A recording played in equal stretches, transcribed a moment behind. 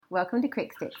Welcome to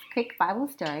Quick Sticks, quick Bible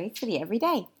stories for the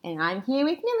everyday. And I'm here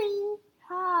with Millie.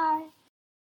 Hi.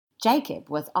 Jacob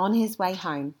was on his way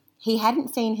home. He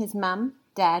hadn't seen his mum,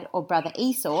 dad or brother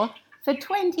Esau for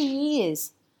 20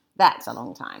 years. That's a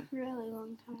long time. Really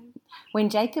long time. When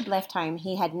Jacob left home,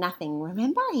 he had nothing.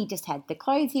 Remember, he just had the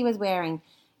clothes he was wearing,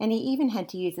 and he even had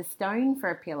to use a stone for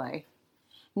a pillow.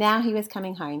 Now he was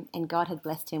coming home, and God had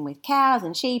blessed him with cows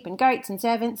and sheep and goats and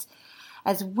servants,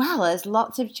 as well as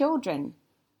lots of children.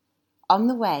 On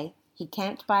the way, he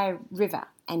camped by a river,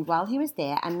 and while he was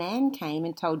there, a man came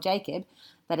and told Jacob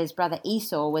that his brother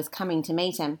Esau was coming to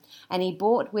meet him, and he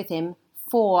brought with him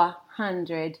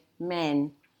 400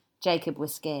 men. Jacob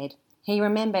was scared. He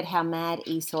remembered how mad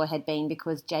Esau had been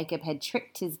because Jacob had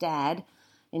tricked his dad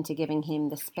into giving him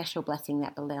the special blessing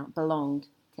that belonged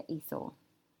to Esau.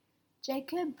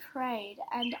 Jacob prayed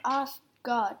and asked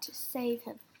God to save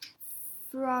him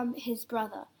from his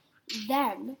brother.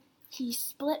 Then he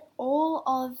split all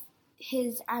of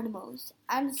his animals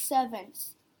and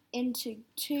servants into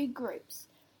 2 groups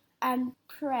and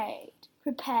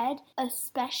prepared a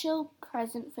special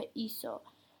present for Esau.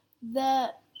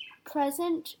 The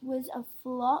present was a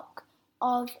flock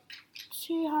of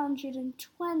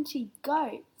 220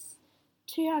 goats,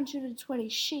 220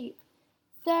 sheep,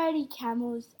 30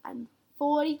 camels and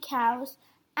 40 cows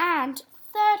and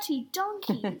 30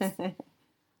 donkeys.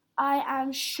 I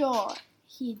am sure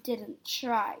he didn't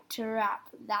try to wrap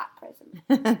that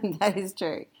present. That is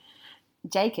true.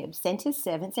 Jacob sent his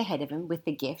servants ahead of him with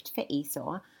the gift for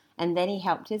Esau, and then he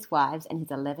helped his wives and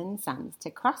his 11 sons to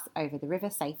cross over the river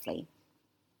safely.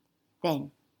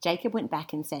 Then Jacob went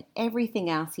back and sent everything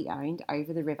else he owned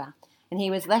over the river, and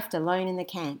he was left alone in the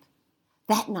camp.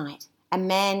 That night, a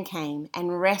man came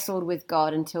and wrestled with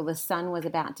God until the sun was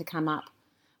about to come up.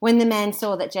 When the man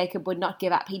saw that Jacob would not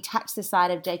give up, he touched the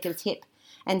side of Jacob's hip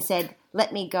and said,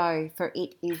 "Let me go, for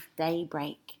it is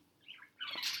daybreak."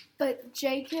 But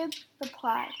Jacob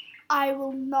replied, "I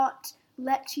will not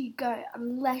let you go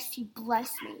unless you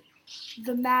bless me."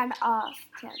 The man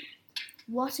asked him,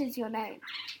 "What is your name?"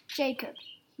 "Jacob,"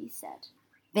 he said.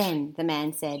 Then the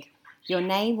man said, "Your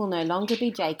name will no longer be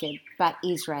Jacob, but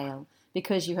Israel,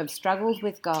 because you have struggled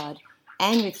with God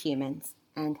and with humans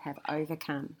and have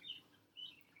overcome."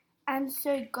 And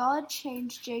so God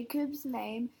changed Jacob's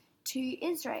name to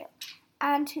Israel,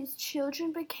 and his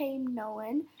children became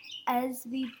known as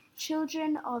the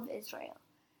children of Israel.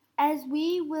 As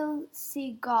we will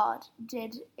see, God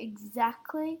did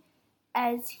exactly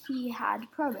as he had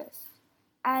promised,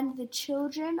 and the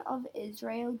children of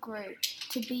Israel grew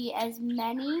to be as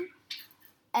many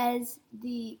as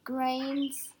the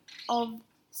grains of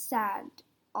sand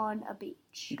on a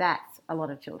beach. That's a lot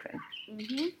of children.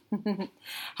 Mm-hmm.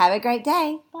 Have a great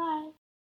day. Bye.